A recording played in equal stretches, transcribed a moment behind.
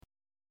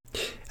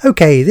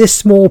Okay, this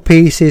small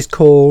piece is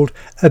called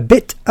A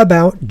Bit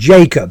About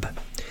Jacob.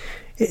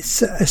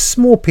 It's a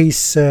small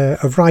piece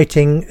of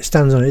writing,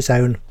 stands on its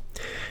own.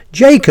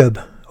 Jacob,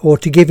 or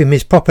to give him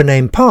his proper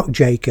name, Park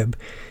Jacob,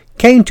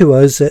 came to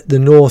us at the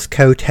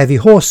Northcote Heavy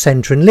Horse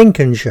Centre in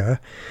Lincolnshire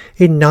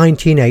in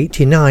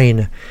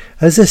 1989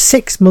 as a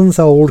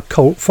 6-month-old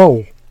colt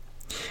foal.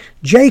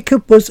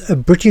 Jacob was a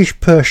British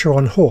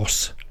Percheron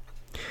horse.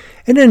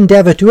 In an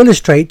endeavour to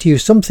illustrate to you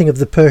something of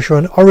the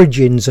Percheron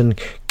origins and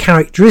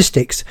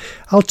characteristics,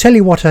 I'll tell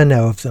you what I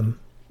know of them.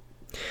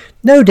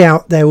 No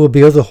doubt there will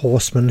be other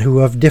horsemen who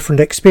have different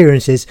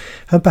experiences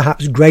and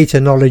perhaps greater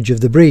knowledge of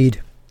the breed.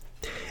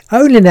 I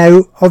only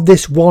know of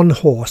this one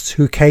horse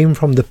who came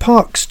from the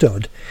Park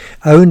stud,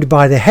 owned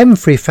by the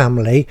Hemfrey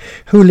family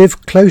who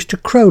live close to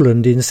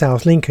Crowland in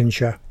South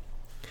Lincolnshire.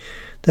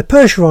 The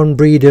Percheron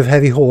breed of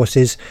heavy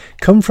horses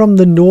come from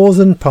the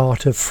northern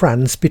part of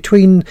France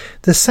between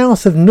the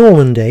south of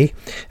Normandy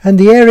and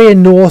the area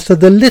north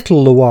of the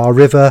Little Loire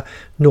River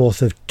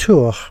north of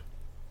Tours.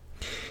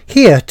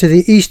 Here, to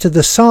the east of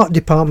the Sarthe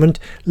department,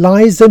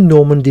 lies the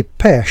Normandy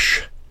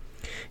Perche.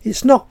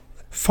 It's not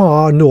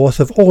far north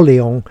of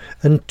Orléans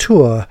and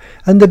Tours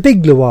and the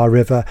Big Loire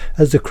River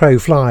as the crow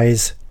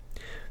flies.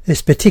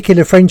 This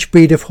particular French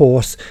breed of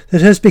horse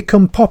that has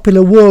become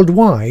popular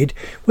worldwide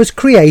was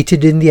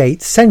created in the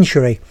 8th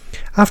century,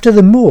 after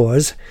the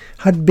Moors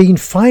had been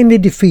finally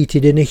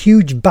defeated in a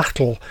huge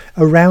battle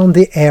around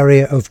the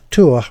area of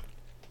Tours.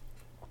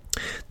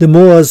 The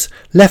Moors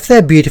left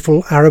their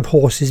beautiful Arab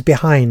horses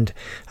behind,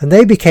 and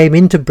they became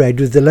interbred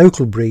with the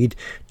local breed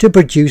to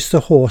produce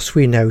the horse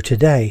we know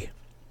today.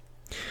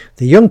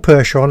 The young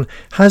Percheron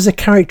has the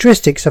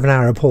characteristics of an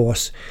Arab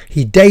horse.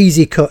 He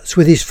daisy cuts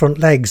with his front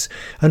legs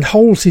and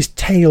holds his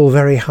tail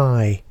very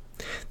high.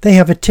 They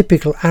have a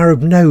typical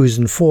Arab nose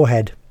and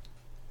forehead.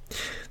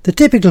 The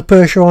typical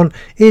Percheron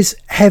is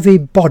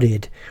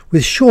heavy-bodied,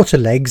 with shorter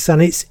legs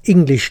than its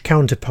English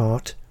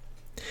counterpart.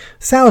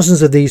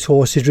 Thousands of these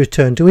horses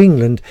returned to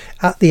England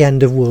at the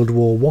end of World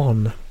War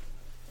I.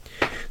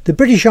 The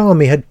British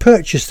Army had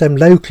purchased them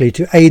locally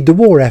to aid the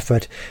war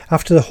effort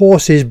after the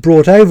horses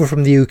brought over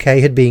from the UK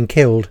had been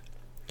killed.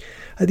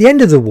 At the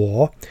end of the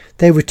war,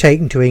 they were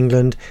taken to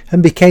England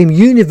and became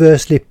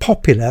universally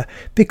popular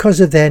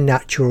because of their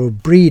natural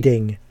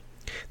breeding.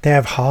 They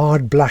have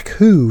hard black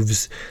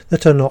hooves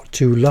that are not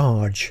too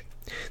large.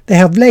 They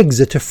have legs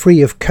that are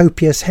free of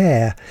copious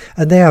hair,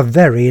 and they are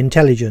very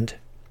intelligent.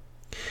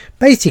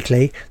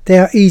 Basically, they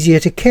are easier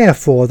to care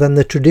for than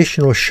the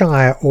traditional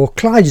Shire or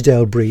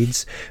Clydesdale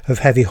breeds of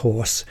heavy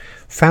horse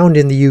found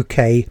in the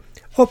UK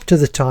up to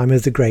the time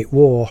of the Great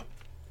War.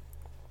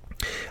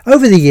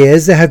 Over the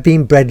years, there have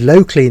been bred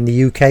locally in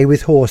the UK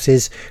with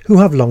horses who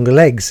have longer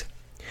legs.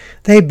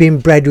 They have been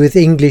bred with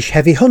English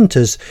heavy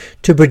hunters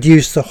to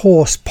produce the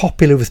horse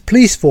popular with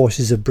police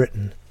forces of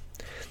Britain.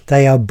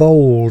 They are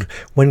bold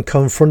when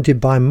confronted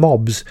by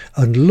mobs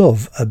and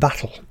love a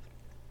battle.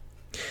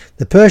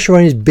 The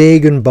Percheron is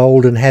big and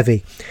bold and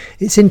heavy.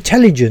 Its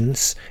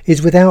intelligence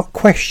is without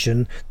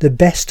question the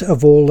best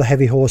of all the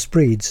heavy horse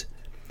breeds,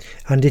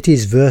 and it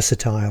is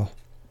versatile.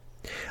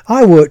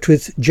 I worked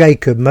with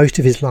Jacob most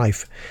of his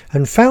life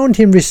and found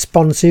him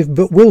responsive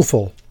but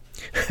willful,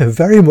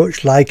 very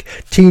much like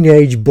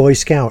teenage Boy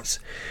Scouts.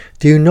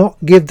 Do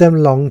not give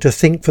them long to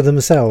think for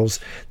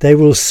themselves. They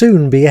will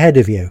soon be ahead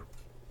of you.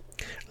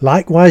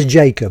 Likewise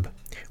Jacob,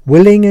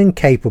 willing and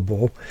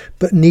capable,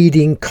 but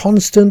needing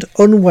constant,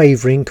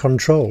 unwavering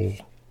control.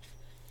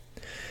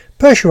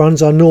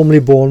 Percherons are normally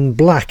born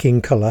black in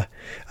colour,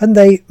 and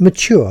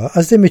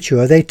as they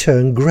mature they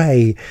turn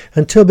grey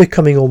until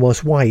becoming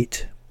almost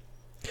white.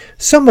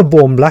 Some are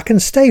born black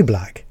and stay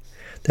black.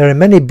 There are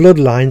many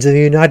bloodlines in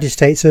the United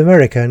States of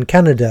America and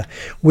Canada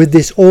with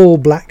this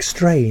all-black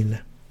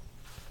strain.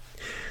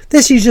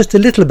 This is just a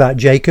little about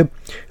Jacob,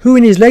 who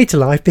in his later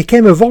life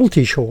became a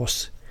voltige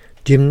horse.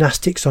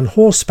 Gymnastics on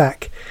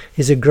horseback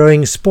is a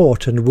growing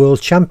sport, and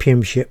world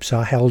championships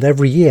are held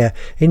every year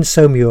in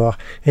Saumur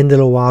in the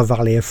Loire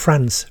Valley of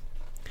France.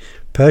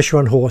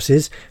 Percheron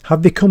horses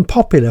have become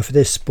popular for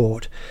this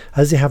sport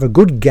as they have a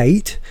good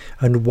gait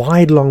and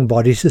wide long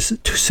bodies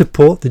to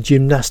support the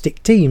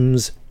gymnastic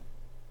teams.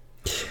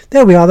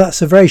 There we are,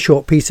 that's a very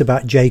short piece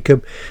about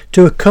Jacob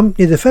to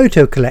accompany the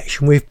photo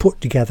collection we've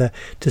put together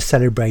to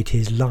celebrate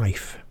his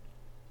life.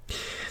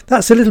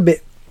 That's a little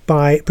bit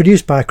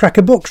produced by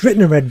Cracker Books,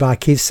 written and read by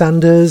Keith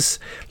Sanders.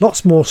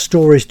 Lots more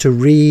stories to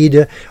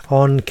read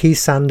on Keith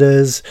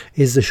Sanders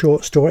is the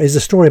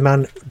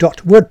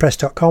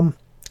storyman.wordpress.com.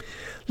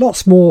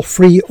 Lots more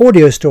free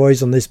audio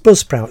stories on this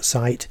Buzzsprout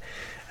site.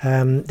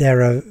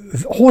 There are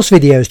horse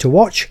videos to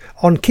watch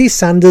on Keith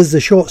Sanders, the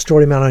Short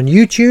Story Man on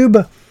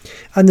YouTube,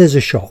 and there's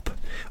a shop.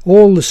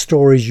 All the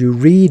stories you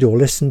read or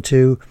listen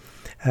to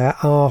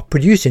are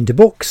produced into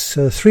books,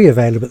 3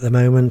 available at the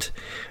moment.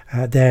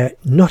 They're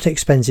not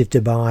expensive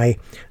to buy.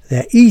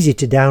 They're easy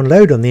to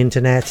download on the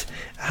internet.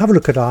 Have a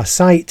look at our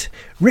site,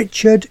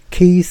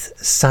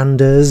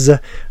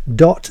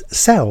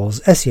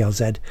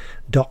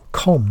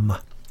 richardkeithsanders.selz.com.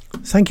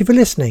 Thank you for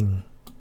listening.